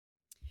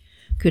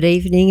Good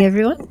evening,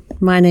 everyone.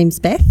 My name's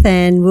Beth,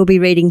 and we'll be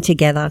reading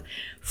together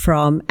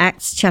from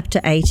Acts chapter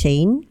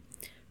 18,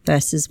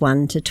 verses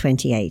 1 to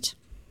 28.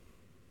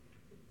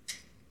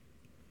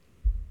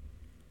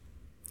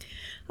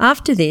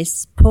 After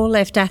this, Paul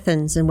left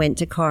Athens and went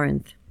to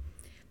Corinth.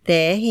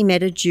 There he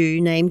met a Jew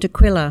named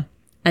Aquila,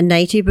 a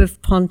native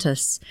of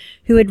Pontus,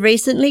 who had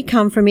recently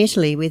come from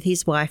Italy with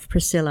his wife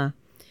Priscilla,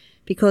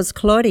 because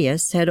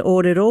Claudius had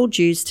ordered all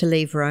Jews to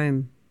leave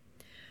Rome.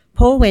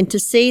 Paul went to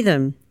see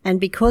them, and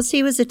because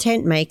he was a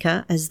tent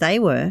maker, as they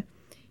were,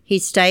 he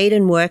stayed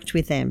and worked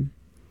with them.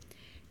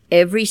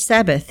 Every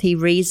Sabbath he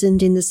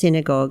reasoned in the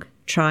synagogue,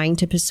 trying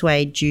to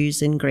persuade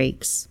Jews and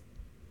Greeks.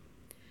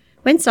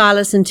 When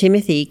Silas and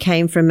Timothy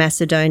came from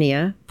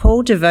Macedonia,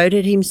 Paul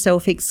devoted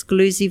himself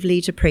exclusively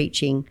to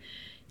preaching,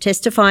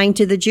 testifying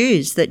to the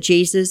Jews that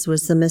Jesus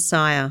was the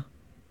Messiah.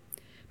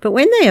 But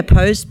when they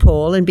opposed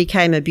Paul and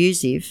became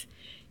abusive,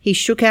 he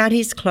shook out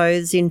his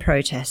clothes in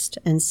protest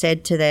and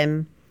said to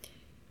them,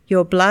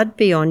 "Your blood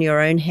be on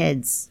your own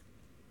heads.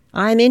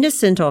 I am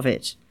innocent of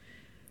it.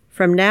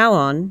 From now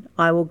on,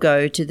 I will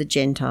go to the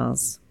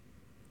Gentiles."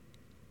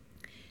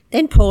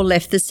 Then Paul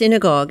left the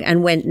synagogue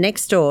and went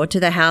next door to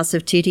the house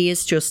of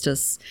Titius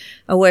Justus,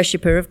 a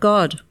worshipper of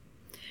God.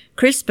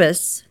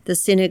 Crispus, the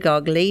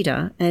synagogue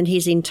leader, and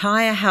his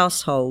entire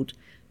household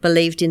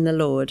believed in the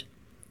Lord,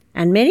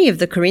 and many of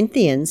the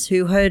Corinthians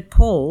who heard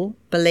Paul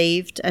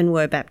believed and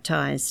were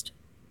baptized.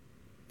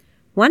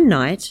 One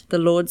night the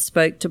Lord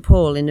spoke to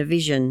Paul in a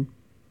vision.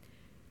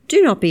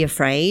 "Do not be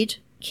afraid.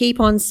 Keep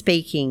on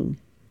speaking.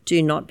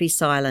 Do not be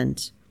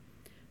silent.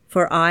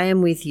 For I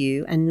am with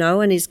you, and no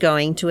one is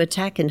going to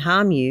attack and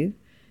harm you,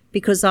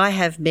 because I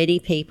have many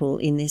people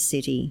in this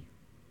city."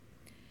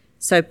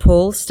 So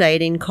Paul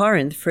stayed in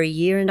Corinth for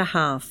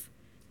 1.5 years,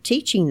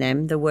 teaching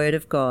them the word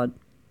of God.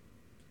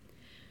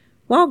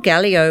 While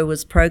Gallio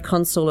was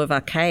proconsul of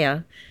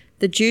Achaia,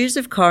 the Jews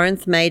of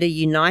Corinth made a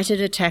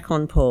united attack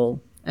on Paul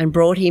and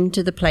brought him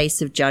to the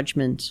place of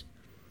judgment.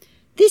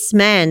 "This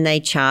man," they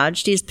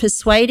charged, "is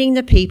persuading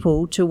the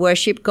people to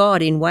worship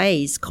God in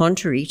ways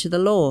contrary to the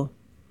law."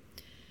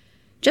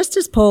 Just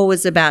as Paul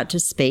was about to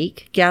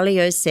speak,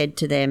 Gallio said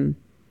to them,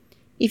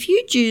 "If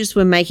you Jews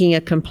were making a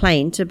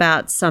complaint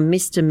about some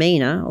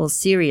misdemeanor or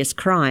serious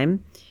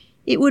crime,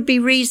 it would be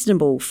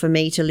reasonable for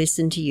me to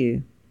listen to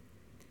you.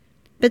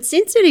 But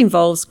since it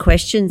involves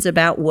questions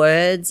about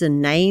words and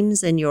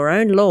names and your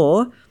own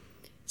law,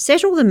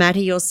 settle the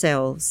matter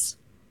yourselves.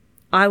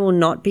 I will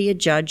not be a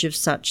judge of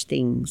such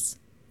things."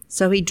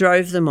 So he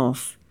drove them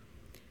off.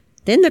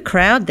 Then the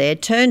crowd there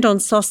turned on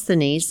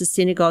Sosthenes, the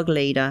synagogue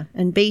leader,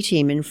 and beat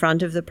him in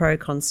front of the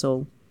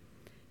proconsul.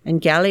 And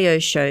Gallio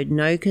showed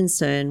no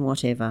concern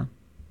whatever.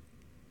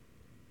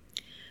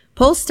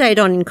 Paul stayed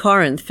on in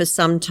Corinth for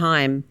some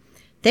time.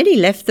 Then he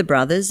left the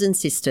brothers and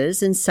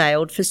sisters and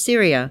sailed for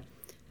Syria,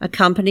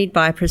 accompanied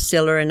by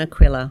Priscilla and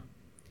Aquila.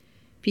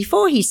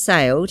 Before he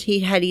sailed, he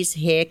had his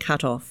hair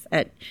cut off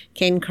at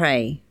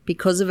Cenchreae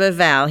because of a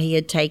vow he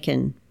had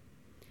taken.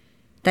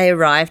 They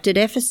arrived at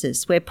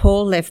Ephesus, where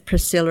Paul left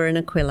Priscilla and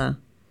Aquila.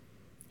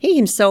 He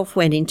himself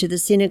went into the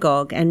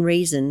synagogue and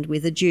reasoned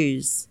with the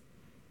Jews.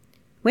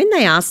 When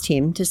they asked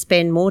him to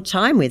spend more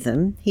time with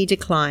them, he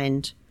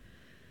declined.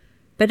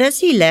 But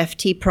as he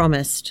left, he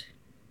promised,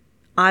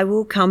 "I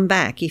will come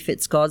back if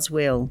it's God's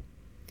will."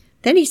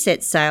 Then he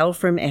set sail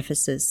from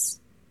Ephesus.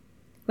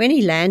 When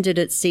he landed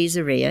at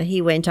Caesarea, he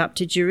went up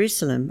to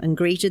Jerusalem and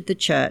greeted the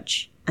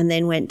church, and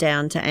then went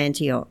down to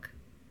Antioch.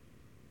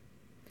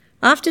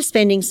 After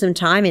spending some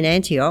time in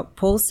Antioch,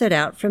 Paul set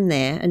out from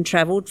there and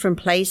travelled from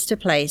place to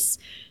place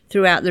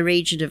throughout the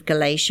region of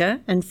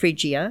Galatia and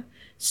Phrygia,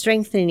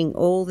 strengthening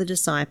all the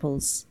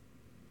disciples.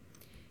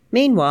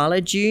 Meanwhile,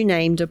 a Jew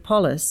named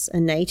Apollos, a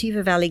native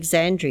of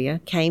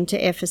Alexandria, came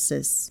to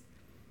Ephesus.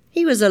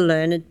 He was a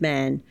learned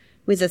man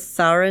with a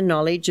thorough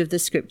knowledge of the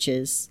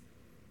Scriptures.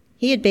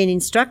 He had been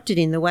instructed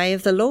in the way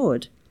of the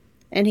Lord,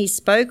 and he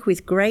spoke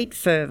with great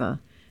fervour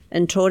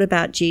and taught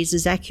about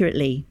Jesus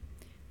accurately,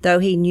 though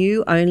he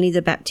knew only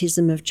the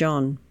baptism of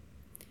John.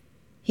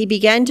 He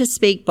began to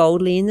speak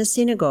boldly in the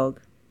synagogue.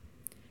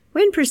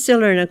 When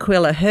Priscilla and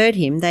Aquila heard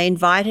him, they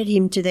invited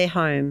him to their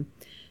home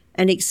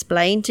and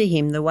explained to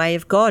him the way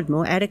of God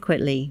more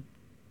adequately.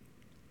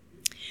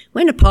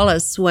 When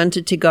Apollos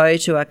wanted to go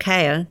to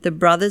Achaia, the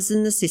brothers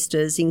and the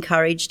sisters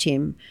encouraged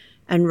him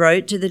and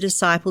wrote to the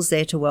disciples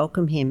there to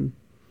welcome him.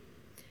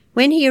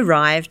 When he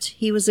arrived,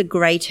 he was a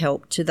great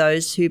help to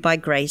those who by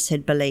grace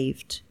had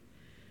believed,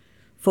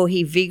 for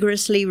he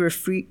vigorously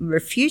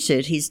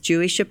refuted his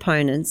Jewish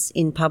opponents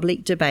in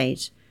public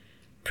debate,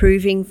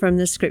 proving from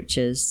the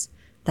Scriptures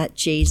that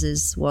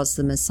Jesus was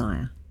the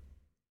Messiah.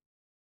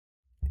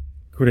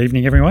 Good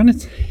evening, everyone.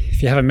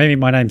 If you haven't met me,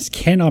 my name's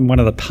Ken. I'm one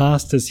of the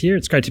pastors here.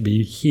 It's great to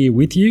be here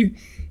with you.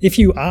 If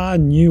you are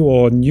new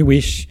or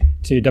newish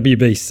to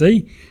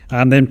WBC,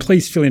 then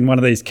please fill in one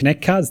of these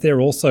Connect cards. They're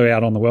also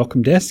out on the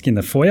welcome desk in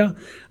the foyer.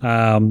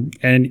 And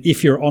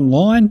if you're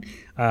online,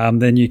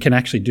 then you can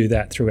actually do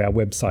that through our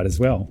website as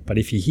well. But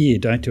if you're here,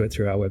 don't do it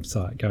through our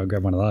website. Go and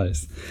grab one of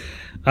those.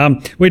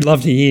 We'd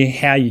love to hear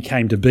how you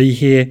came to be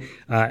here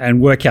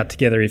and work out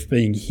together if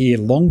being here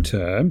long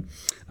term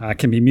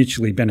can be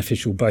mutually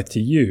beneficial both to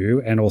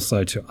you and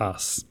also to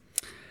us.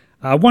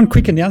 One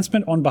quick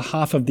announcement on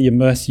behalf of the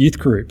Immerse Youth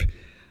Group.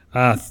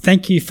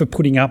 Thank you for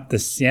putting up the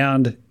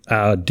sound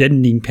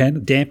dampening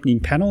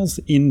panels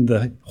in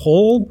the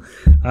hall.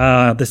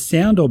 The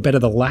sound, or better,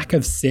 the lack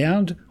of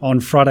sound on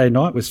Friday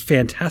night was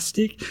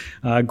fantastic.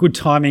 Good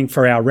timing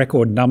for our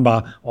record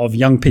number of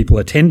young people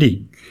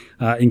attending,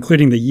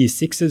 including the Year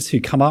Sixes who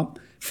come up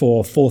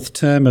for fourth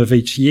term of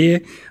each year,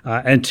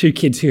 and 2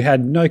 kids who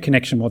had no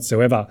connection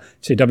whatsoever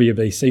to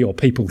WBC or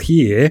people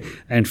here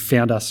and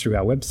found us through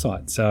our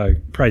website. So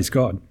praise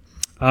God.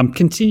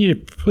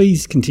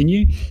 Please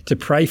continue to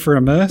pray for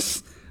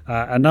Immerse.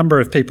 A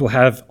number of people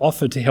have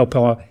offered to help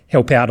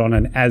out on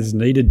an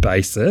as-needed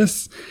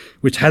basis,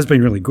 which has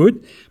been really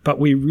good, but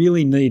we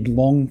really need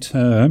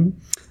long-term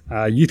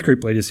youth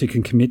group leaders who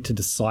can commit to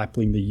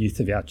discipling the youth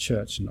of our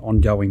church in an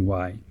ongoing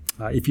way.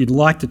 If you'd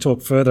like to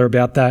talk further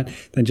about that,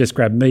 then just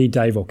grab me,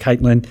 Dave or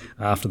Caitlin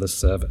after the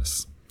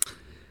service.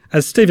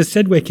 As Steve has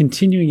said, we're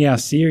continuing our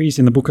series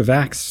in the book of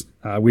Acts.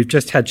 We've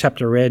just had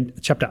chapter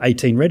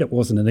 18 read. It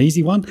wasn't an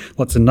easy one.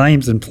 Lots of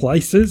names and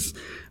places.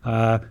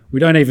 We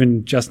don't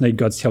even just need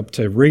God's help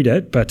to read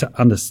it, but to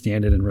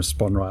understand it and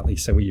respond rightly.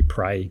 So will you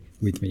pray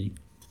with me?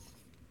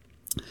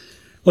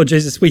 Lord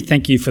Jesus, we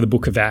thank you for the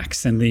book of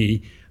Acts and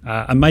the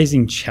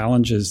amazing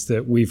challenges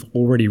that we've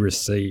already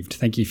received.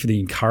 Thank you for the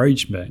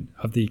encouragement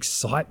of the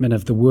excitement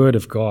of the word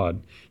of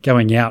God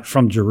going out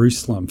from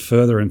Jerusalem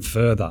further and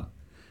further.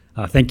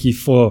 Thank you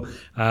for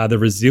the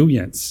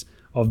resilience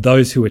of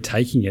those who are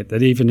taking it,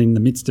 that even in the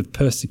midst of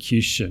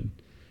persecution,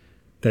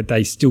 that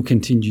they still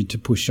continue to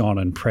push on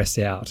and press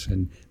out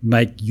and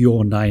make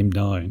your name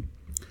known.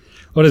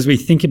 Lord, as we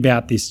think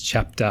about this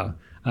chapter,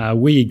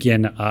 we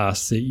again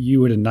ask that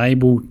you would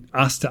enable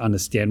us to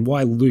understand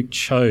why Luke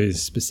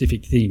chose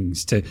specific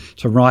things to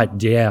write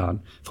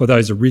down for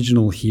those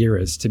original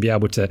hearers to be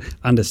able to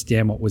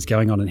understand what was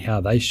going on and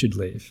how they should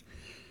live.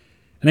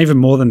 And even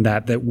more than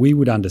that, that we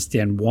would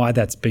understand why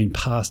that's been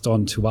passed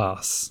on to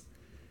us,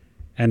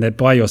 and that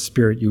by your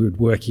Spirit you would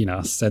work in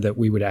us so that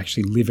we would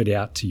actually live it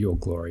out to your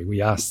glory.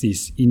 We ask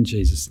this in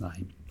Jesus'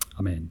 name.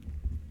 Amen.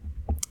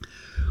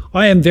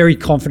 I am very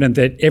confident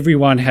that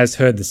everyone has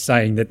heard the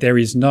saying that there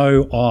is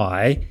no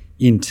I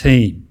in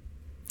team.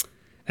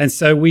 And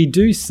so we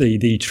do see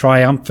the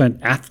triumphant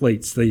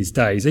athletes these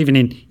days, even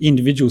in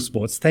individual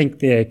sports, thank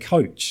their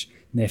coach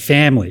and their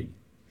family.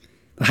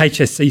 The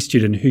HSC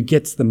student who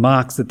gets the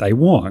marks that they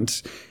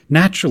want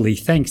naturally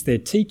thanks their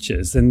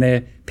teachers and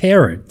their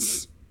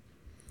parents.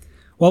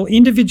 While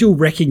individual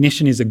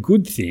recognition is a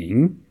good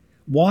thing,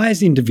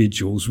 wise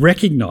individuals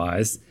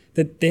recognise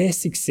that their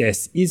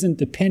success isn't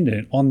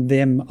dependent on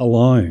them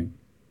alone.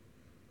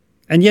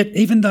 And yet,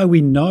 even though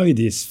we know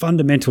this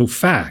fundamental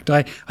fact,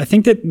 I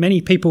think that many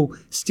people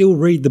still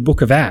read the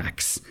book of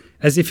Acts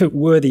as if it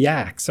were the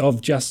Acts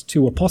of just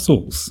 2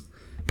 apostles.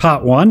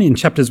 Part 1 in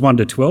chapters 1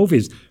 to 12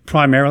 is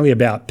primarily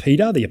about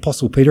Peter, the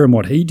apostle Peter, and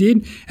what he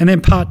did. And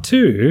then part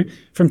 2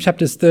 from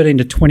chapters 13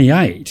 to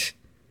 28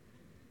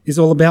 is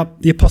all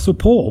about the apostle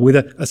Paul, with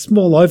a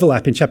small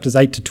overlap in chapters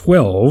 8 to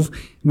 12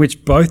 in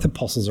which both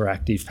apostles are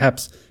active.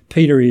 Perhaps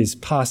Peter is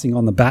passing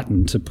on the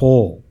baton to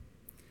Paul.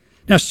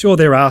 Now, sure,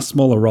 there are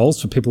smaller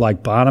roles for people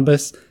like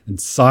Barnabas and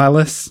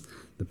Silas,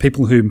 the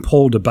people whom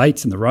Paul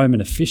debates and the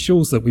Roman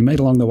officials that we meet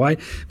along the way.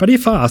 But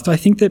if asked, I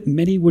think that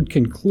many would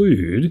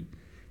conclude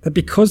that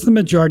because the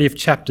majority of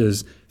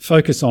chapters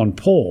focus on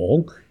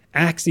Paul,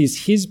 Acts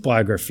is his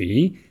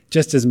biography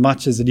just as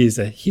much as it is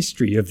a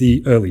history of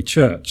the early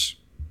church.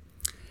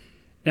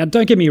 Now,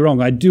 don't get me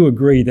wrong, I do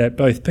agree that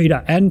both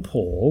Peter and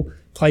Paul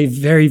play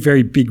very,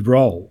 very big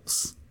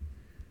roles.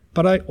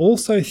 But I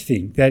also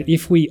think that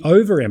if we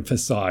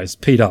overemphasize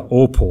Peter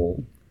or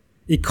Paul,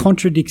 it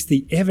contradicts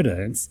the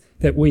evidence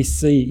that we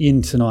see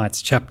in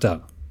tonight's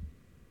chapter.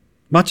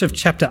 Much of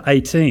chapter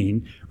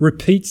 18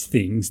 repeats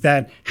things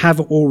that have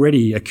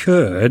already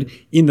occurred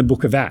in the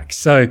book of Acts.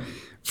 So,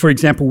 for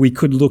example, we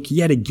could look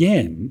yet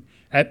again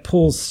at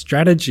Paul's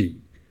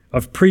strategy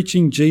of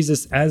preaching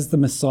Jesus as the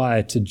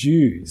Messiah to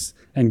Jews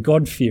and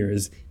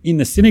God-fearers in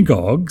the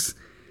synagogues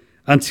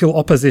until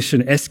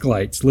opposition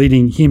escalates,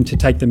 leading him to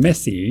take the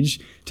message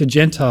to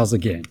Gentiles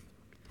again.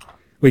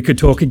 We could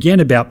talk again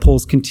about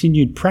Paul's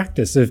continued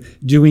practice of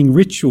doing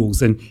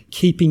rituals and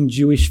keeping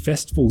Jewish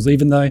festivals,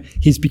 even though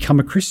he's become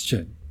a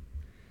Christian.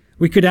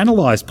 We could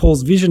analyse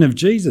Paul's vision of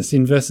Jesus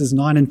in verses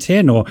 9 and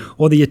 10,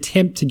 or the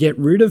attempt to get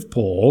rid of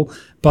Paul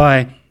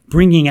by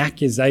bringing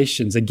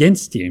accusations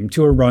against him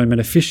to a Roman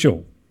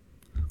official.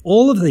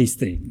 All of these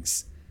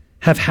things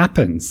have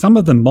happened, some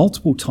of them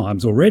multiple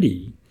times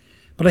already,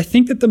 but I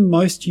think that the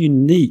most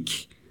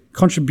unique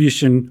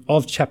contribution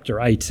of chapter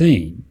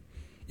 18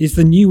 is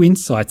the new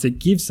insights it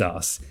gives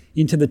us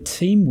into the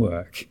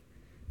teamwork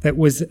that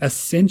was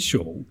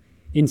essential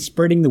in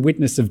spreading the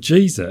witness of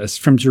Jesus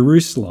from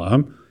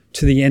Jerusalem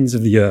to the ends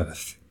of the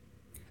earth.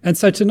 And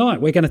so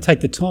tonight we're going to take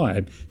the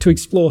time to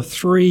explore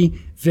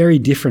three very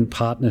different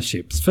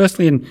partnerships.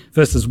 Firstly, in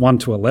verses 1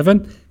 to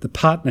 11, the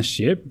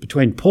partnership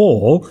between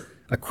Paul,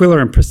 Aquila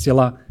and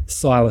Priscilla,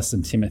 Silas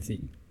and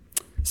Timothy.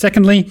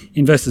 Secondly,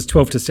 in verses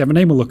 12 to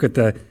 17, we'll look at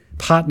the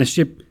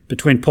partnership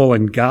between Paul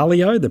and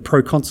Gallio, the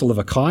proconsul of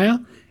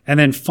Achaia. And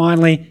then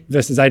finally,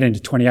 verses 18 to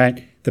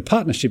 28, the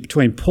partnership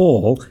between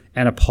Paul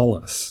and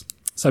Apollos.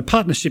 So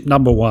partnership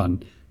number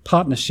 1,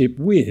 partnership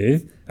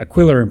with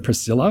Aquila and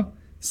Priscilla,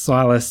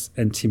 Silas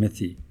and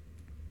Timothy.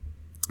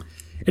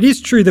 It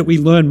is true that we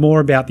learn more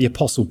about the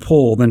Apostle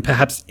Paul than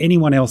perhaps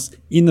anyone else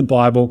in the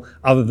Bible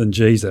other than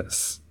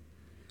Jesus.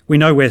 We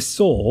know where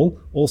Saul,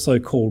 also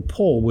called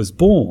Paul, was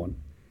born,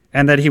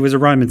 and that he was a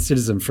Roman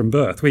citizen from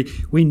birth.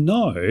 We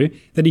know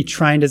that he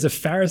trained as a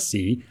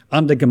Pharisee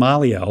under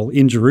Gamaliel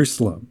in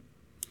Jerusalem.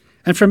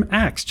 And from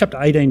Acts chapter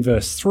 18,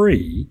 verse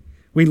 3,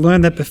 we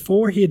learn that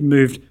before he had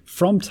moved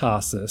from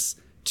Tarsus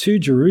to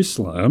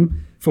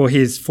Jerusalem for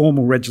his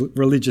formal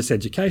religious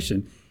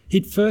education,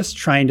 he'd first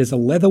trained as a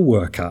leather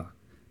worker,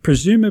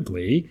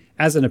 presumably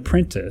as an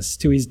apprentice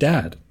to his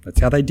dad.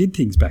 That's how they did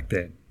things back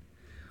then.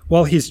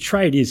 While his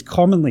trade is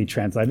commonly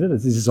translated,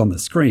 as this is on the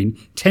screen,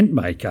 tent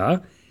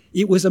maker,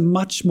 it was a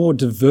much more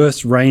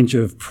diverse range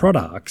of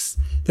products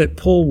that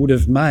Paul would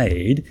have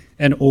made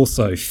and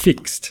also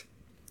fixed.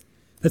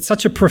 That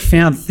such a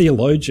profound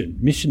theologian,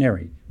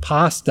 missionary,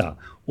 pastor,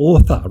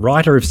 author,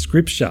 writer of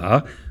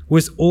scripture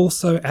was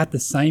also at the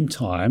same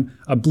time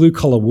a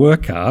blue-collar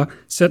worker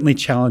certainly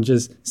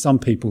challenges some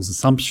people's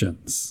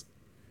assumptions.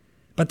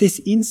 But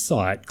this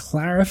insight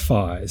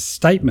clarifies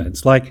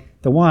statements like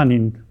the one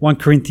in 1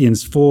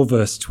 Corinthians 4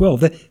 verse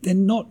 12. They're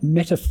not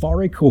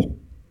metaphorical.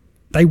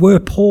 They were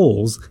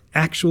Paul's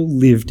actual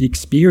lived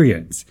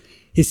experience.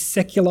 His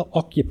secular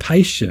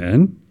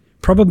occupation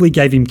probably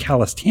gave him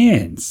calloused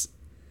hands,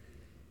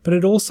 but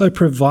it also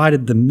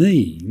provided the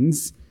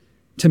means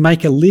to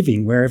make a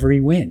living wherever he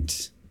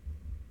went.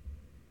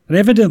 And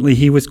evidently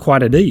he was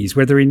quite at ease,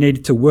 whether he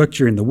needed to work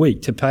during the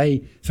week to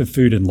pay for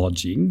food and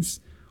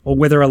lodgings, or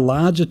whether a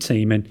larger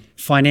team and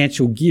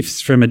financial gifts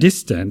from a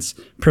distance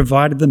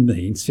provided the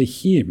means for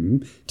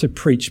him to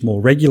preach more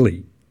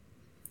regularly.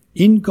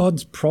 In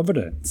God's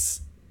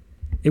providence,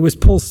 it was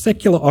Paul's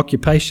secular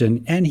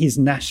occupation and his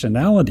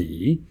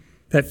nationality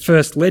that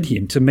first led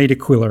him to meet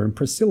Aquila and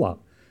Priscilla,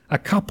 a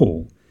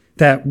couple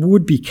that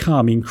would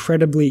become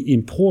incredibly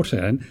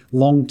important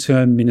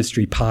long-term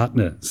ministry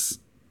partners.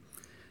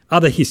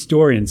 Other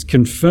historians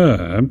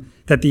confirm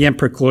that the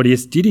Emperor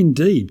Claudius did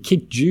indeed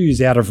kick Jews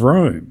out of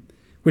Rome,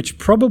 which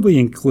probably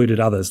included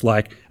others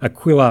like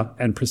Aquila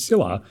and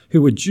Priscilla,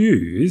 who were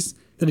Jews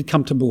that had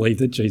come to believe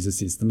that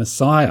Jesus is the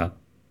Messiah.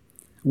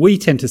 We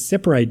tend to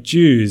separate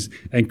Jews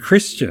and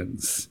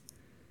Christians,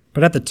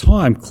 but at the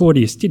time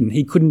Claudius didn't.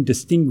 He couldn't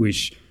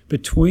distinguish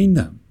between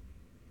them.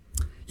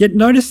 Yet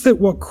notice that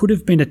what could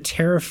have been a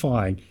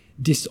terrifying,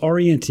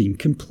 disorienting,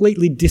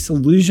 completely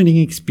disillusioning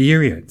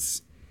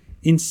experience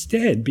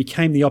instead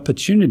became the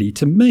opportunity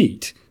to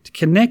meet, to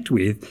connect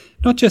with,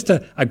 not just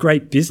a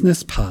great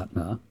business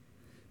partner,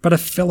 but a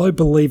fellow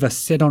believer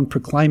set on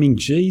proclaiming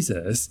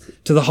Jesus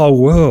to the whole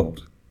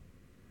world.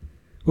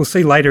 We'll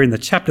see later in the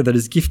chapter that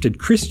as gifted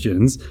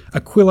Christians,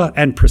 Aquila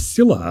and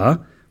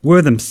Priscilla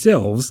were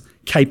themselves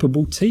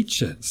capable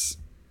teachers.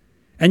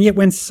 And yet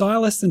when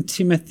Silas and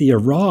Timothy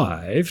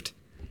arrived,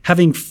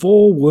 having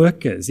 4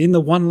 workers in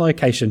the one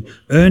location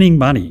earning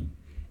money,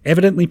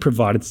 evidently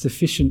provided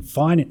sufficient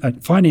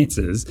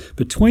finances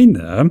between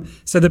them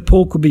so that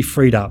Paul could be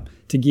freed up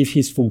to give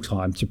his full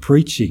time to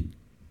preaching.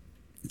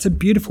 It's a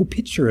beautiful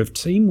picture of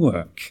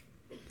teamwork,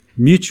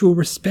 mutual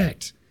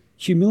respect,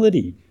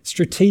 humility,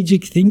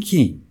 strategic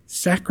thinking,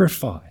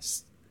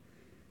 sacrifice.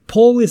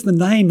 Paul is the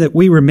name that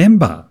we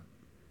remember,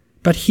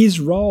 but his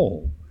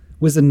role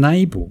was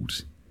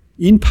enabled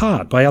in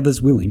part by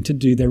others willing to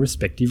do their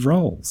respective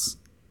roles.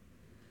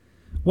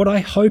 What I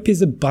hope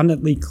is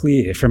abundantly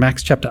clear from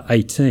Acts chapter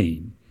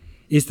 18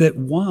 is that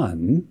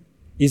one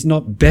is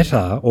not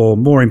better or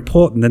more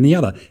important than the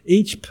other.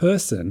 Each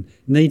person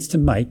needs to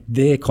make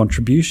their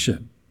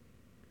contribution.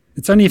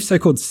 It's only if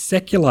so-called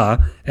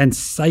secular and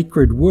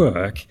sacred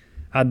work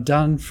are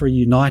done for a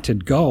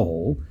united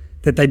goal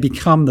that they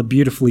become the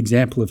beautiful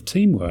example of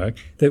teamwork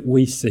that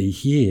we see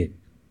here.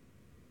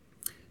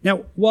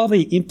 Now, while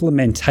the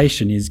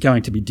implementation is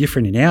going to be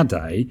different in our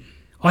day,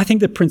 I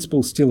think the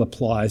principle still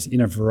applies in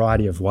a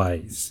variety of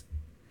ways.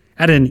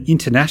 At an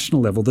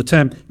international level, the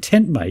term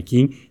tent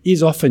making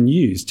is often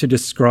used to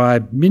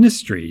describe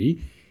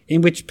ministry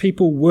in which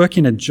people work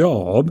in a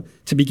job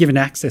to be given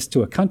access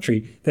to a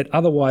country that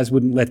otherwise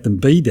wouldn't let them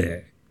be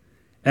there.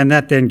 And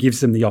that then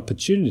gives them the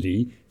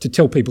opportunity to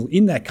tell people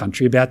in that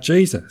country about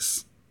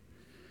Jesus.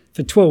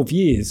 For 12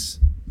 years,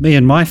 me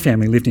and my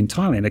family lived in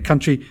Thailand, a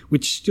country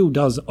which still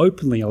does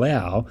openly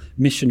allow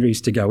missionaries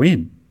to go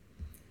in.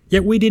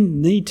 Yet we didn't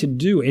need to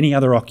do any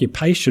other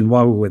occupation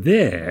while we were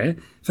there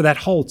for that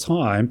whole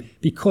time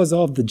because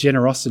of the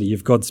generosity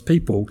of God's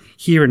people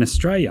here in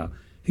Australia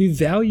who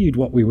valued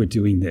what we were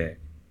doing there.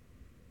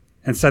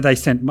 And so they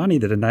sent money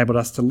that enabled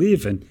us to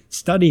live and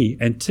study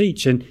and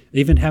teach and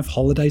even have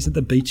holidays at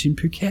the beach in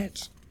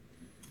Phuket.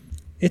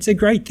 It's a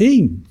great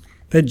thing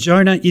that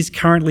Jonah is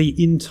currently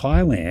in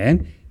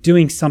Thailand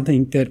doing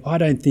something that I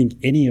don't think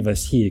any of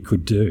us here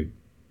could do.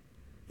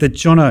 That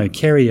Jono,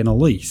 Kerry and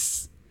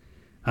Elise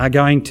are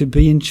going to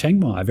be in Chiang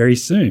Mai very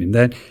soon.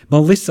 That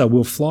Melissa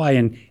will fly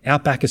in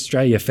Outback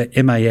Australia for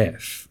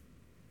MAF.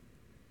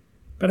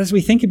 But as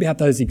we think about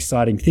those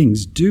exciting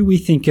things, do we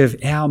think of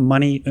our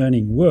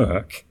money-earning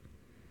work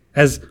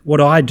as what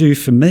I do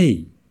for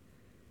me,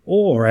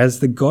 or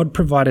as the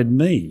God-provided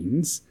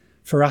means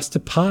for us to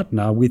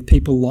partner with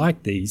people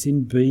like these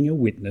in being a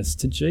witness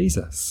to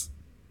Jesus?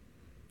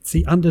 It's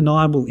the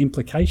undeniable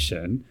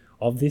implication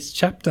of this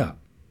chapter.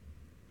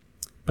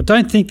 But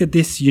don't think that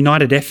this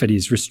united effort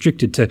is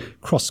restricted to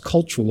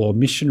cross-cultural or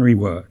missionary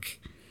work.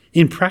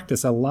 In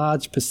practice, a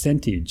large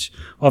percentage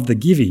of the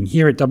giving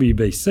here at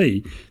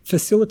WBC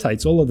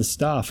facilitates all of the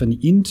staff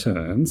and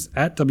interns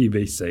at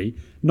WBC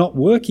not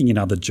working in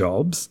other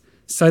jobs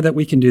so that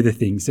we can do the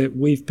things that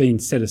we've been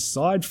set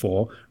aside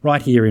for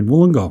right here in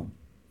Wollongong.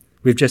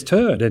 We've just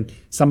heard, and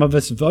some of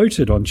us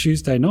voted on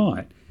Tuesday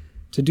night,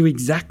 to do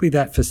exactly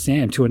that for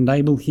Sam, to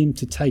enable him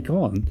to take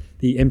on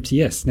the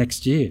MTS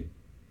next year.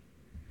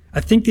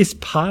 I think this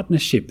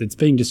partnership that's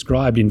being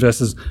described in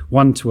verses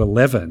 1 to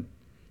 11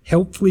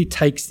 helpfully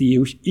takes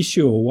the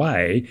issue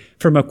away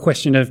from a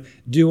question of,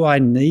 do I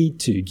need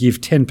to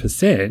give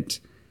 10%,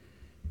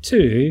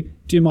 to,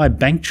 do my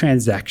bank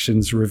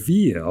transactions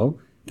reveal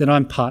that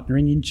I'm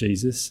partnering in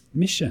Jesus'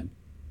 mission?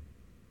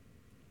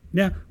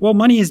 Now, while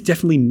money is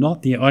definitely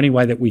not the only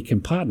way that we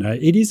can partner,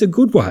 it is a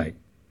good way.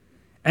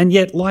 And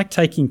yet, like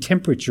taking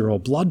temperature or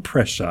blood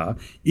pressure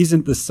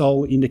isn't the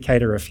sole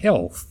indicator of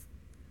health,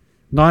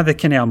 neither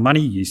can our money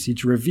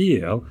usage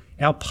reveal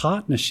our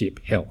partnership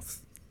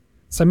health.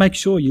 So make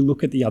sure you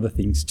look at the other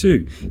things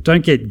too.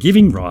 Don't get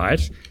giving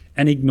right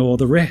and ignore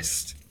the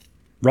rest.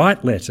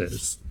 Write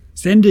letters,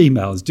 send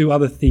emails, do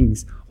other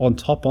things on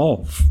top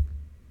of.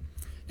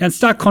 Now, in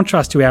stark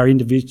contrast to our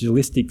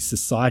individualistic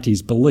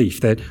society's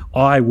belief that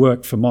I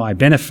work for my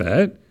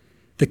benefit,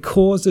 the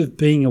cause of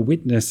being a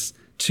witness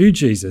to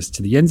Jesus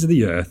to the ends of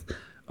the earth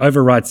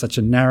overrides such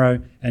a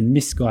narrow and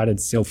misguided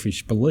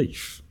selfish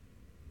belief.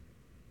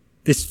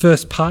 This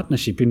first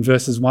partnership in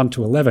verses 1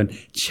 to 11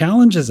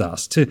 challenges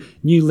us to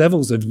new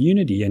levels of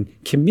unity and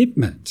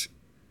commitment.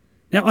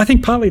 Now, I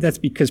think partly that's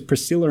because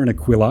Priscilla and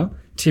Aquila,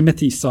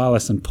 Timothy,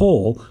 Silas and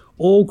Paul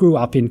all grew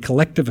up in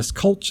collectivist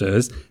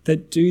cultures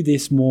that do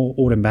this more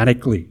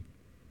automatically.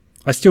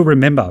 I still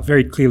remember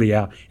very clearly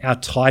our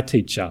Thai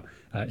teacher.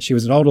 She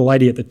was an older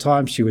lady at the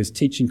time. She was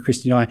teaching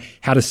Christy and I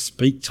how to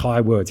speak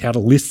Thai words, how to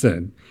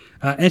listen.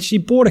 And she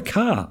bought a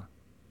car,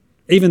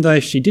 even though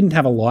she didn't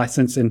have a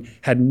license and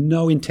had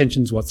no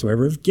intentions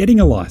whatsoever of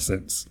getting a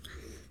license.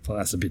 Well,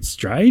 that's a bit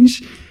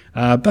strange.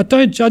 But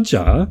don't judge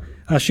her.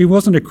 She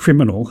wasn't a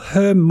criminal.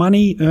 Her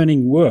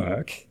money-earning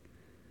work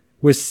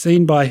was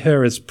seen by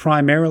her as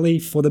primarily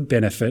for the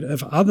benefit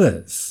of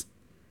others,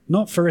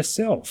 not for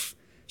herself.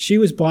 She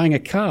was buying a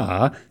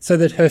car so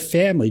that her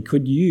family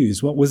could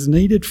use what was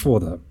needed for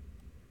them.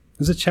 It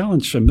was a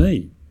challenge for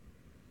me.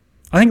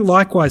 I think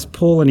likewise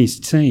Paul and his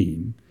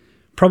team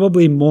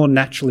probably more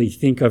naturally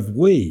think of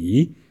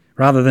we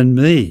rather than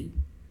me,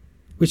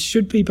 which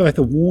should be both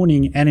a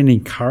warning and an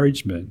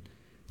encouragement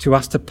to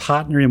us to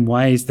partner in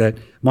ways that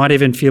might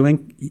even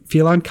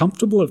feel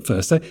uncomfortable at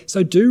first.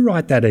 So do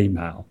write that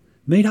email.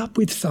 Meet up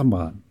with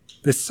someone.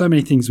 There's so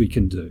many things we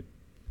can do.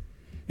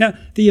 Now,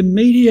 the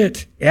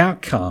immediate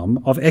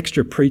outcome of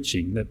extra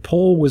preaching, that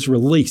Paul was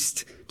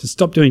released to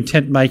stop doing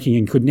tent making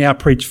and could now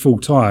preach full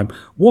time,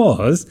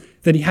 was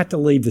that he had to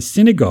leave the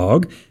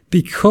synagogue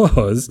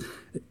because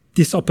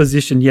this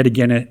opposition yet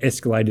again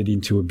escalated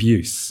into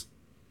abuse.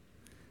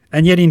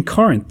 And yet in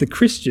Corinth, the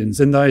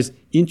Christians and those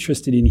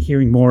interested in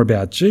hearing more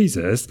about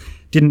Jesus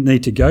didn't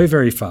need to go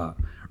very far.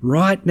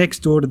 Right next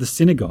door to the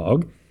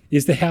synagogue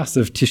is the house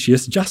of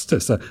Titius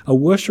Justus, a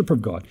worshipper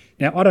of God.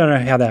 Now, I don't know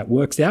how that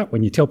works out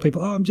when you tell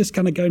people, I'm just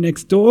going to go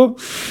next door.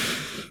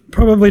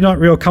 Probably not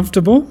real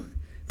comfortable.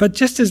 But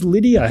just as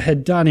Lydia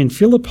had done in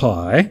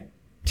Philippi,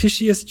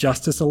 Titius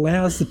Justus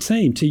allows the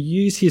team to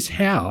use his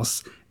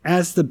house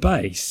as the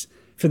base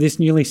for this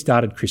newly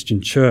started Christian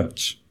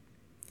church.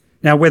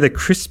 Now, whether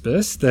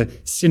Crispus, the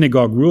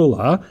synagogue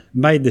ruler,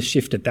 made the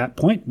shift at that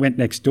point, went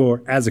next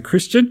door as a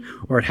Christian,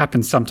 or it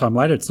happened sometime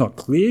later, it's not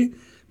clear.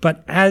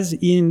 But as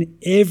in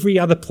every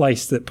other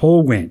place that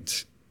Paul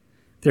went,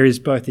 there is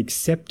both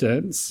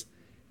acceptance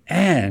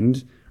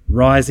and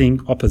rising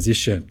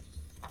opposition,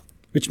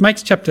 which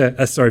makes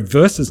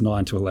verses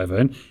 9 to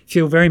 11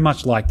 feel very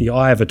much like the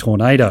eye of a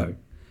tornado.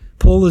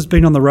 Paul has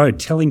been on the road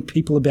telling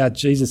people about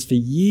Jesus for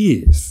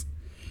years.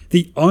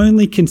 The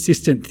only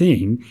consistent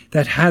thing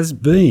that has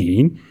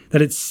been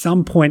that at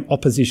some point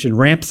opposition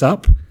ramps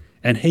up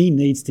and he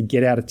needs to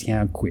get out of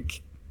town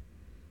quick.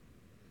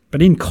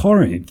 But in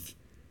Corinth,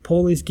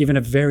 Paul is given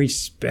a very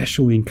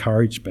special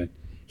encouragement.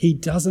 He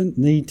doesn't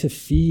need to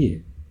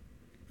fear,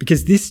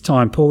 because this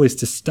time Paul is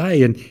to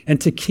stay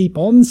and to keep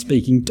on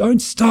speaking.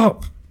 Don't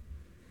stop.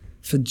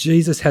 for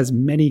Jesus has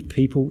many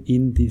people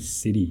in this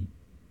city.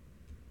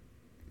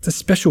 It's a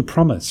special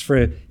promise for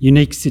a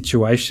unique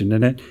situation,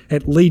 and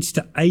it leads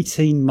to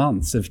 18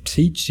 months of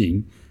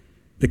teaching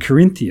the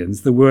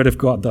Corinthians the word of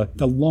God,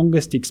 the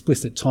longest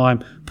explicit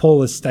time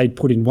Paul has stayed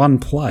put in one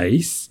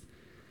place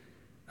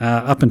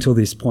up until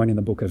this point in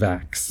the book of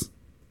Acts.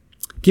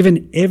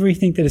 Given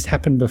everything that has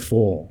happened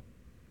before,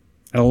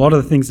 and a lot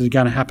of the things that are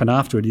going to happen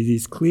afterward, it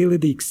is clearly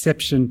the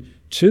exception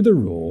to the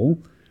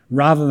rule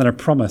rather than a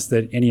promise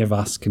that any of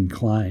us can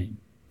claim.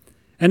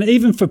 And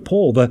even for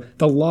Paul,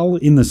 the lull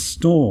in the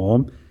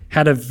storm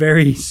had a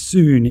very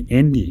soon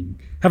ending.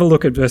 Have a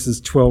look at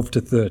verses 12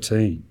 to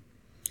 13.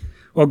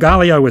 While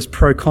Gallio was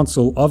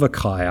proconsul of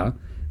Achaia,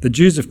 the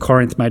Jews of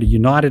Corinth made a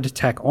united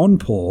attack on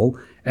Paul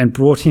and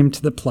brought him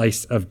to the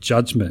place of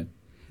judgment.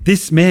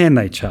 This man,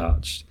 they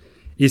charged,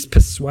 is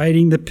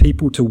persuading the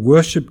people to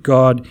worship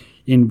God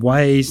in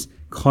ways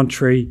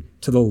contrary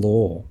to the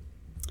law.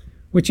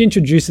 Which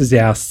introduces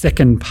our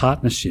second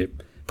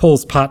partnership,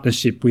 Paul's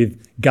partnership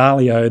with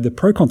Gallio, the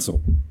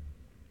proconsul.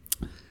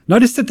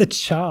 Notice that the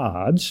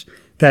charge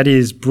that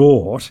is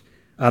brought,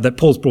 that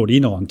Paul's brought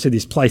in on to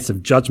this place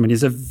of judgment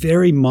is a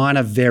very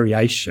minor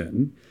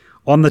variation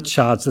on the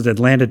charge that had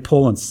landed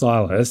Paul and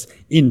Silas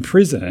in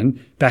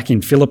prison back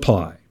in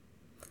Philippi.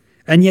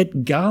 And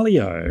yet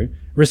Gallio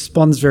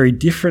responds very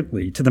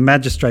differently to the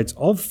magistrates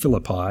of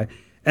Philippi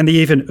and the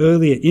even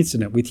earlier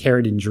incident with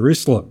Herod in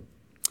Jerusalem.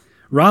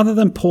 Rather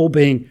than Paul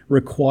being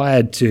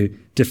required to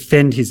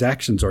defend his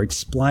actions or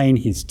explain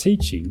his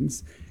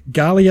teachings,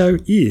 Gallio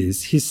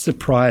is his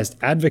surprised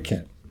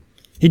advocate.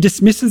 He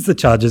dismisses the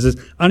charges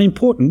as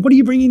unimportant. What are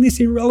you bringing this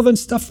irrelevant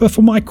stuff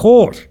for my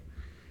court?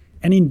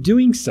 And in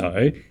doing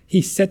so,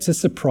 he sets a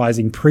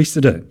surprising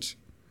precedent.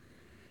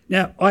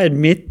 Now, I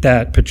admit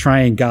that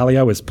portraying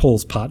Gallio as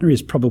Paul's partner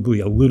is probably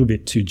a little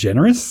bit too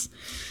generous,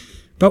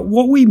 but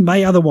what we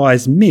may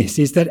otherwise miss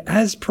is that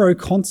as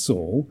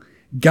proconsul,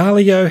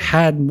 Gallio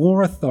had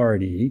more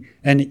authority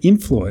and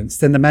influence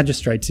than the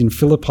magistrates in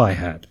Philippi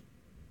had.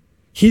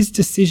 His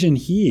decision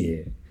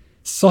here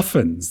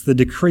softens the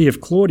decree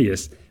of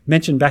Claudius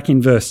mentioned back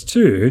in verse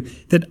 2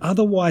 that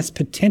otherwise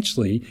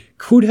potentially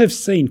could have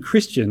seen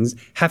Christians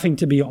having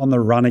to be on the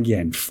run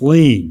again,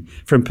 fleeing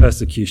from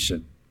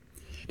persecution.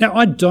 Now,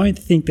 I don't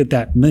think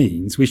that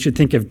means we should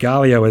think of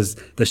Gallio as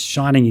the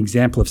shining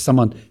example of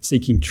someone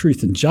seeking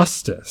truth and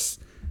justice.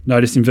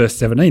 Notice in verse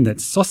 17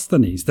 that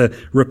Sosthenes, the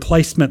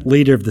replacement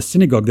leader of the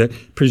synagogue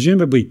that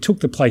presumably took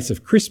the place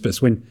of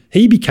Crispus when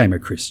he became a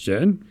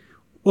Christian,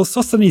 well,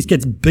 Sosthenes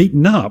gets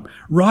beaten up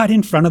right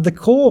in front of the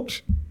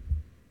court.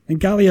 And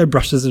Gallio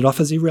brushes it off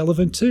as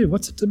irrelevant too.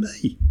 What's it to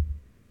me?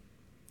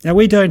 Now,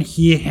 we don't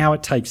hear how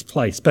it takes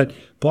place, but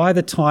by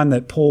the time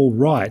that Paul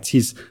writes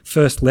his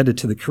first letter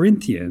to the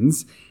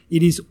Corinthians,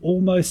 it is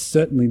almost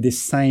certainly this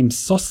same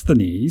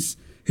Sosthenes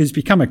who's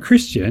become a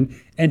Christian,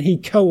 and he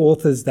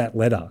co-authors that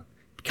letter,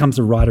 becomes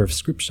a writer of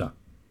Scripture.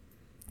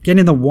 Again,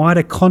 in the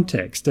wider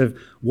context of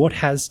what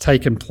has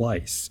taken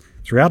place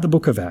throughout the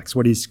book of Acts,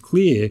 what is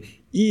clear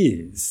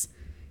is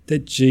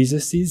that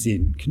Jesus is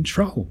in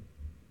control.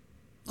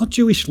 Not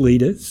Jewish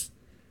leaders,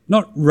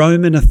 not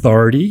Roman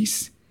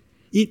authorities.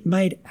 It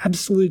made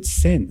absolute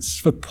sense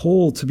for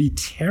Paul to be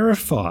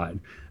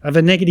terrified of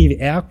a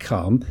negative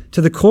outcome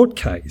to the court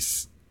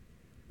case.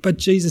 But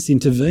Jesus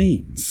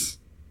intervenes.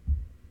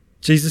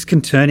 Jesus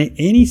can turn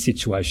any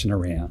situation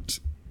around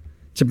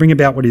to bring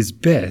about what is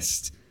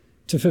best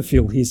to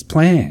fulfill his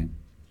plan.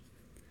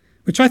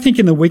 Which I think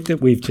in the week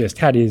that we've just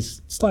had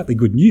is slightly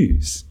good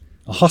news.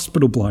 A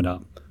hospital blown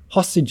up,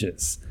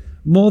 hostages,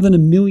 more than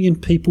 1 million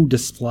people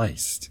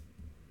displaced.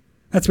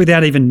 That's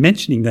without even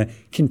mentioning the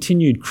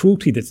continued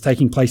cruelty that's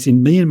taking place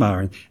in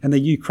Myanmar and the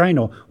Ukraine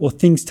or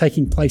things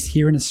taking place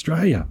here in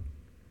Australia.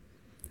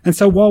 And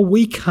so while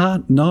we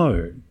can't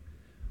know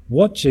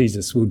what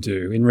Jesus will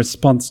do in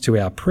response to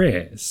our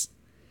prayers,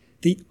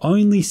 the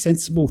only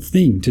sensible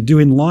thing to do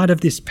in light of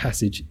this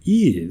passage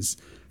is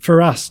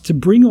for us to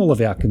bring all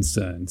of our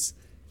concerns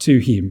to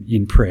him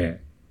in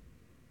prayer.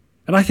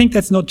 And I think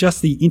that's not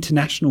just the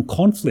international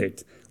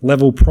conflict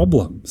level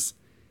problems.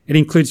 It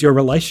includes your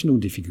relational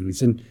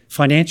difficulties and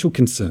financial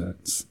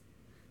concerns,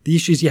 the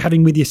issues you're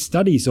having with your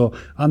studies or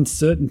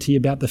uncertainty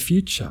about the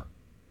future,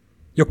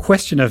 your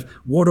question of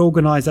what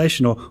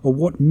organisation or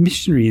what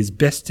missionary is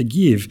best to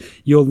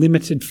give your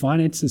limited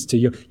finances to,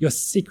 your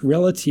sick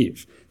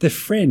relative, the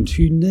friend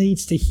who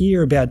needs to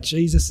hear about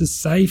Jesus as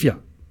Saviour.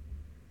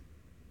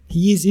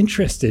 He is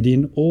interested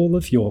in all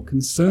of your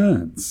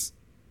concerns.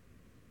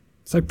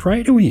 So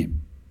pray to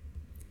him.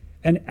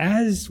 And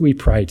as we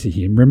pray to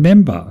him,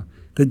 remember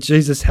that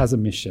Jesus has a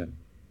mission.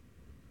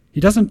 He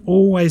doesn't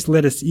always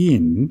let us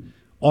in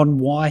on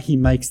why he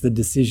makes the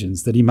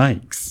decisions that he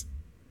makes.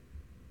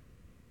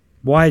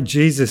 Why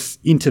Jesus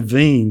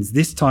intervenes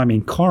this time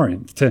in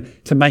Corinth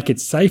to make it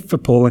safe for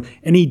Paul,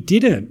 and he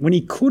didn't when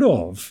he could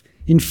have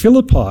in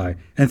Philippi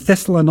and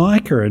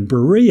Thessalonica and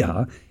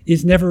Berea,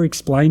 is never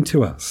explained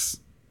to us.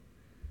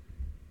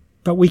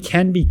 But we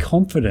can be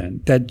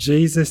confident that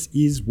Jesus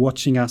is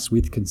watching us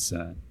with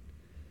concern.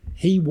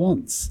 He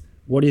wants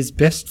what is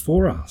best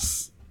for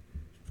us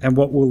and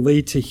what will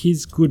lead to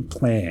his good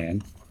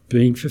plan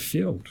being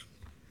fulfilled.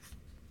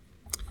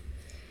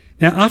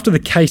 Now, after the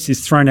case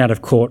is thrown out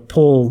of court,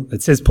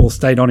 it says Paul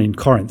stayed on in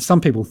Corinth.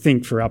 Some people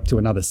think for up to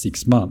another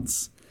 6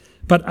 months.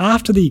 But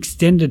after the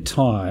extended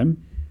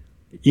time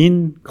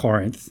in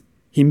Corinth,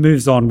 he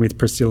moves on with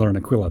Priscilla and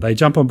Aquila. They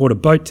jump on board a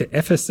boat to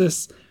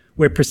Ephesus,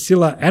 where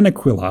Priscilla and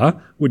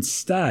Aquila would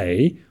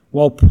stay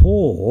while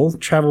Paul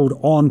travelled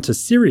on to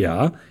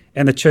Syria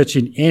and the church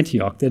in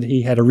Antioch that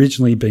he had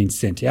originally been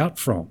sent out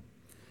from.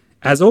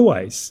 As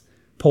always,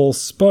 Paul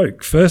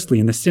spoke firstly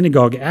in the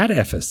synagogue at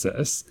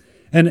Ephesus,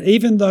 and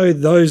even though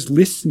those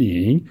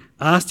listening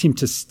asked him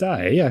to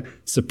stay, a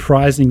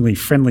surprisingly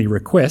friendly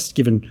request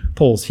given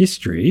Paul's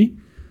history,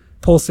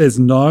 Paul says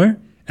no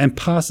and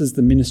passes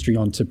the ministry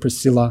on to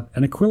Priscilla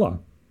and Aquila.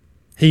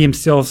 He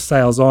himself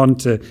sails on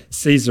to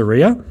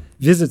Caesarea,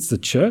 visits the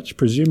church,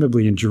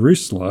 presumably in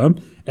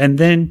Jerusalem, and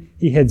then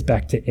he heads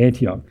back to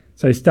Antioch.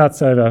 So he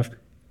starts over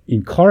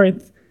in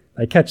Corinth,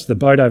 they catch the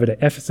boat over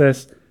to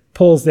Ephesus,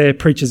 Paul's there,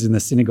 preaches in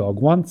the synagogue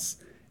once,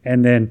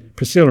 and then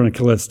Priscilla and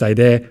Aquila stay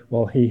there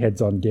while he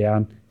heads on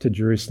down to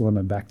Jerusalem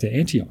and back to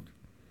Antioch.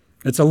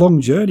 It's a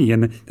long journey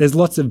and there's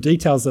lots of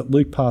details that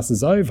Luke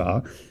passes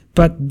over,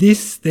 but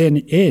this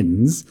then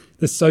ends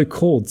the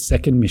so-called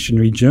second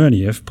missionary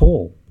journey of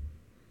Paul.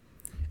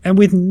 And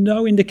with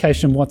no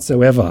indication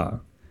whatsoever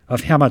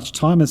of how much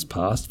time has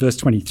passed, verse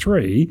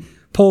 23,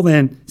 Paul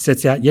then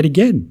sets out yet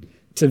again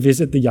to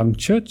visit the young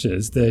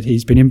churches that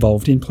he's been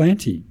involved in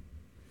planting.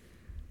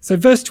 So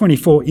verse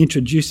 24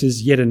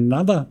 introduces yet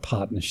another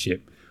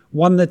partnership,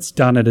 one that's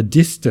done at a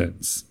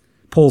distance,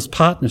 Paul's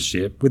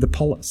partnership with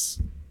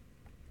Apollos.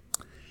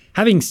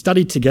 Having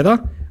studied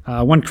together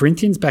 1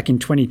 Corinthians back in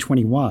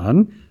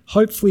 2021,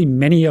 hopefully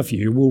many of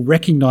you will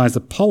recognise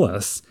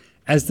Apollos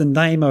as the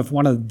name of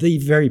one of the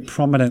very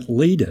prominent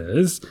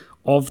leaders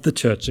of the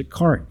church at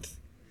Corinth.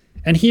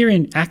 And here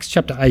in Acts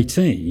chapter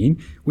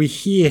 18, we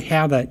hear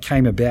how that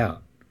came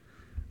about.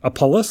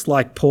 Apollos,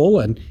 like Paul,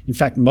 and in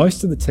fact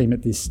most of the team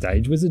at this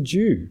stage, was a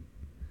Jew.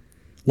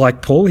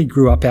 Like Paul, he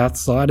grew up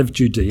outside of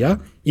Judea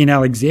in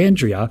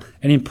Alexandria,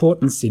 an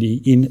important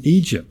city in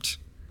Egypt.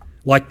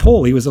 Like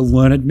Paul, he was a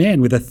learned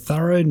man with a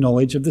thorough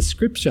knowledge of the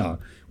scripture,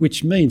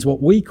 which means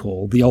what we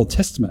call the Old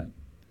Testament.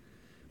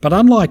 But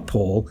unlike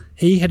Paul,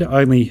 he had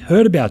only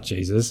heard about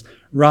Jesus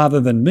rather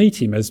than meet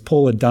him as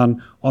Paul had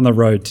done on the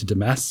road to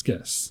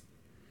Damascus.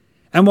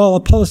 And while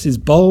Apollos is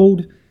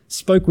bold,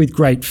 spoke with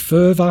great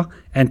fervour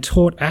and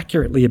taught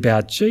accurately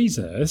about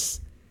Jesus,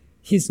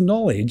 his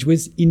knowledge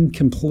was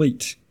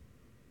incomplete.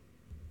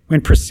 When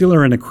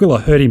Priscilla and Aquila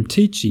heard him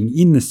teaching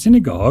in the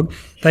synagogue,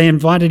 they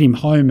invited him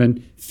home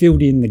and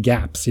filled in the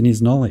gaps in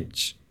his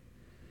knowledge.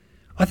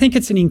 I think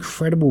it's an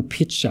incredible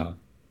picture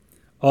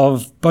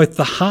of both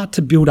the heart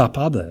to build up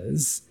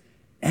others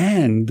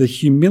and the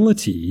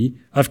humility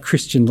of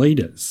Christian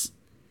leaders.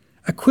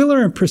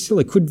 Aquila and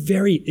Priscilla could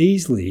very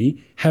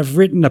easily have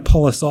written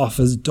Apollos off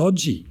as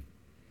dodgy.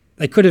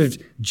 They could have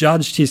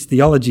judged his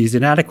theology as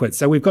inadequate,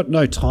 so we've got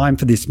no time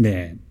for this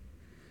man.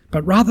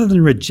 But rather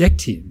than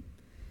reject him,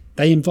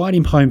 they invite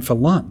him home for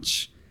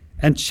lunch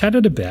and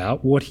chatted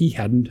about what he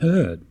hadn't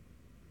heard.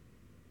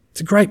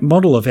 It's a great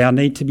model of our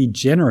need to be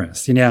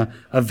generous in our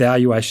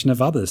evaluation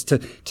of others,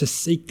 to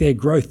seek their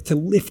growth, to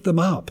lift them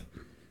up,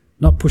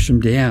 not push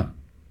them down.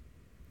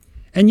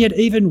 And yet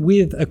even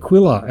with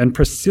Aquila and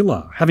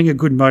Priscilla having a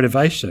good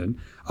motivation,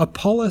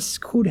 Apollos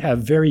could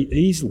have very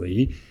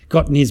easily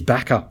gotten his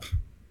back up,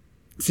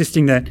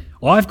 insisting that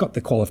I've got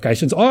the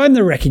qualifications, I'm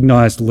the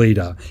recognised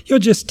leader, you're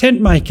just tent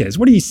makers,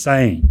 what are you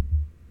saying?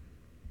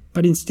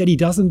 But instead he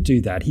doesn't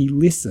do that, he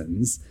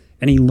listens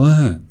and he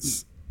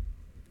learns.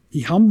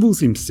 He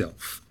humbles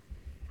himself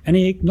and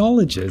he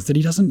acknowledges that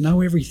he doesn't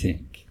know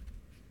everything.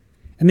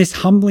 And this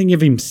humbling of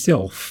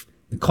himself,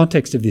 the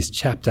context of this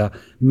chapter,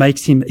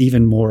 makes him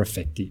even more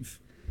effective.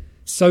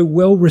 So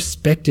well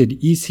respected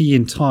is he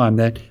in time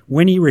that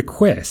when he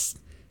requests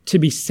to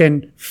be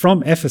sent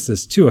from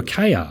Ephesus to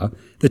Achaia,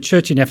 the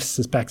church in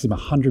Ephesus backs him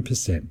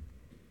 100%.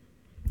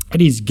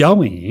 And his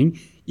going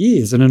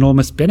is an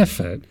enormous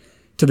benefit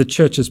to the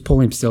churches Paul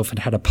himself had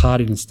had a part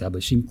in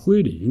establishing,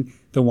 including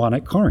the one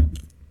at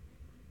Corinth.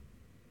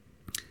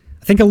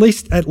 I think at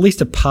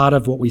least a part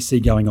of what we see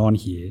going on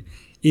here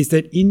is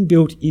that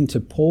inbuilt into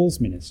Paul's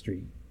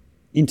ministry,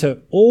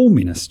 into all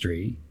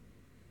ministry,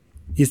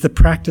 is the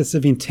practice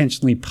of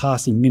intentionally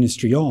passing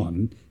ministry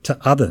on to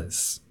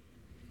others.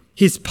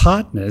 His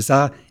partners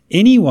are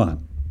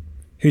anyone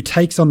who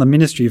takes on the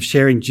ministry of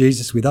sharing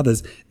Jesus with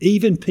others,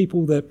 even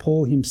people that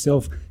Paul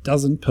himself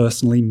doesn't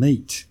personally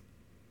meet.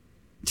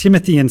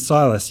 Timothy and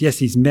Silas, yes,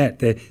 he's met.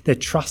 They're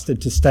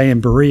trusted to stay in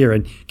Berea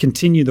and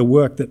continue the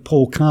work that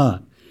Paul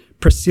can't.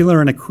 Priscilla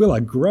and Aquila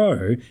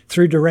grow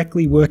through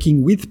directly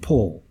working with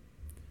Paul.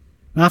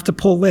 And after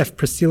Paul left,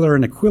 Priscilla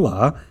and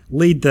Aquila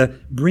lead the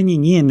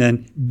bringing in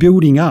and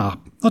building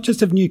up, not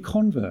just of new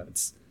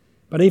converts,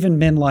 but even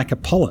men like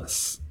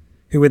Apollos,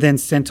 who were then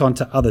sent on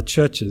to other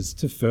churches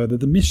to further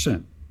the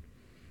mission.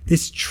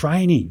 This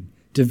training,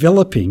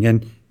 developing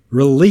and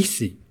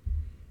releasing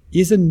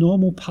is a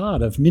normal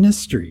part of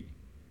ministry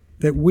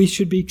that we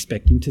should be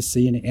expecting to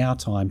see in our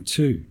time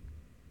too.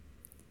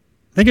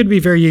 I think it'd be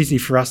very easy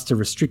for us to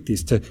restrict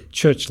this to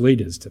church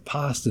leaders, to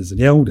pastors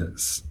and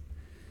elders.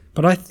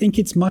 But I think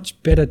it's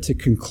much better to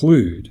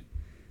conclude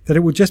that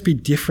it will just be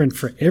different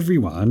for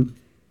everyone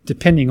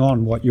depending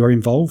on what you're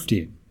involved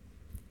in.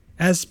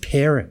 As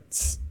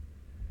parents,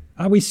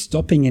 are we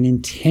stopping and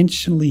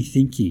intentionally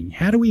thinking,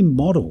 how do we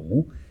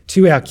model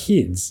to our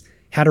kids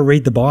how to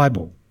read the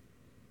Bible?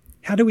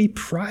 How do we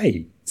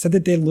pray so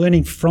that they're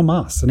learning from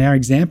us and our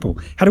example?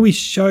 How do we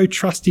show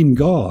trust in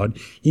God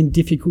in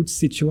difficult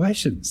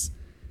situations?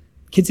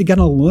 Kids are going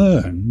to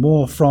learn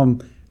more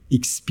from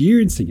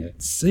experiencing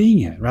it, seeing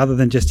it, rather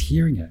than just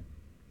hearing it.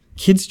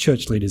 Kids'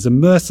 church leaders,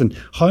 immerse and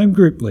home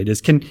group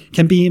leaders can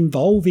be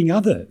involving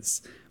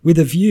others with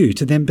a view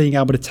to them being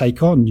able to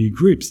take on new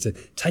groups, to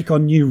take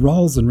on new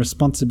roles and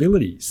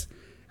responsibilities.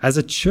 As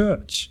a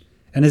church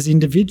and as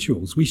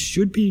individuals, we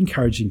should be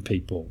encouraging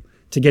people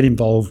to get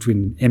involved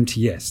in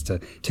MTS,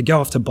 to go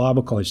off to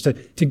Bible college,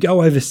 to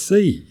go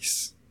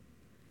overseas.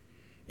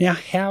 Now,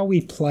 how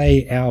we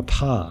play our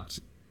part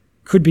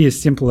could be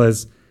as simple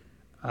as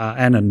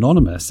and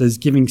anonymous as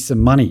giving some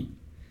money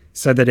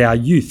so that our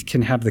youth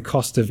can have the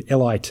cost of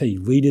LIT,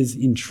 Leaders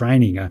in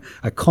Training,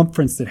 a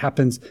conference that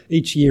happens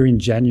each year in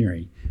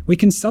January. We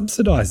can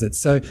subsidise it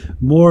so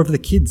more of the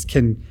kids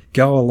can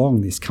go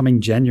along this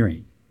coming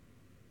January.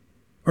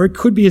 Or it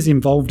could be as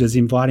involved as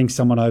inviting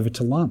someone over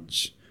to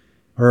lunch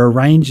or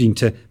arranging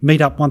to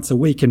meet up once a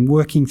week and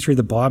working through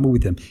the Bible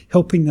with them,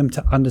 helping them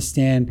to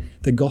understand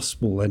the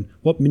gospel and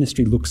what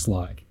ministry looks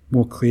like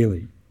more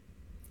clearly.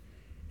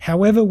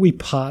 However we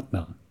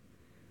partner,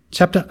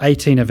 chapter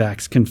 18 of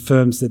Acts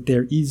confirms that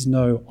there is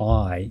no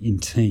I in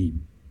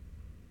team.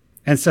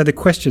 And so the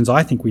questions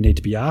I think we need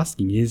to be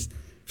asking is,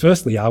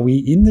 firstly, are we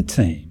in the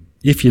team?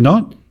 If you're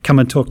not, come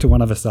and talk to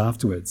one of us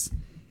afterwards.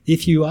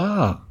 If you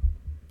are,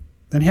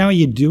 then how are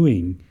you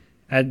doing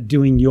at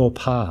doing your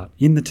part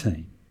in the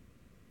team?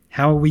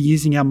 How are we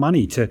using our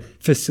money to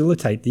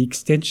facilitate the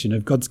extension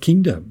of God's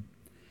kingdom?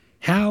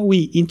 How are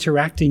we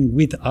interacting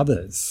with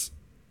others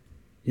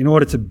in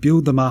order to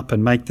build them up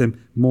and make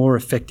them more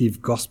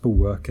effective gospel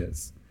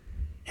workers?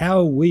 How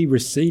are we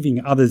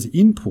receiving others'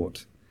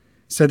 input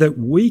so that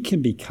we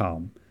can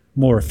become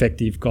more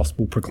effective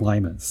gospel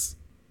proclaimers?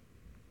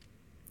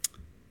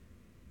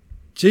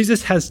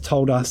 Jesus has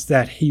told us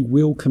that he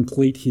will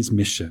complete his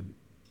mission.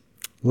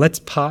 Let's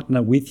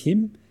partner with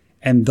him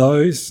and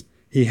those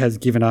he has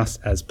given us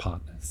as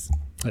partners.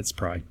 Let's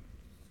pray.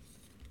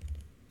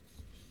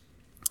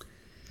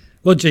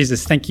 Lord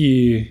Jesus, thank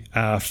you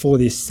for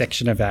this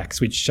section of Acts,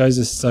 which shows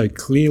us so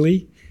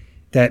clearly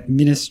that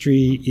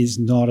ministry is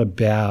not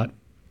about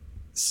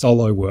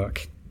solo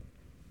work.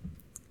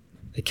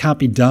 It can't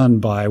be done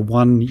by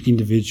one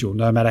individual,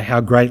 no matter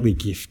how greatly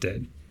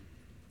gifted.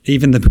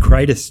 Even the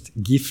greatest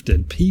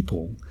gifted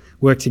people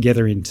work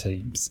together in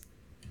teams.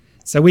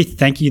 So we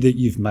thank you that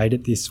you've made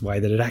it this way,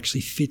 that it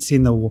actually fits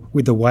in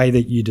with the way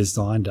that you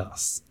designed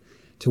us,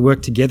 to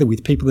work together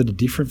with people that are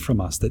different from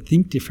us, that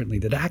think differently,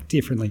 that act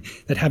differently,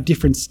 that have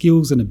different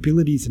skills and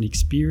abilities and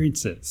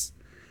experiences.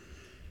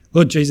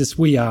 Lord Jesus,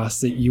 we ask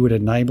that you would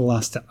enable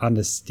us to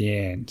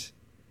understand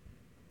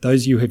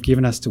those you have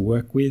given us to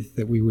work with,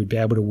 that we would be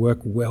able to work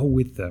well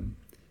with them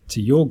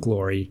to your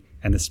glory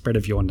and the spread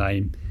of your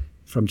name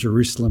from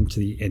Jerusalem to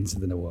the ends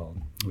of the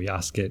world. We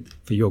ask it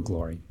for your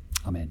glory.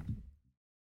 Amen.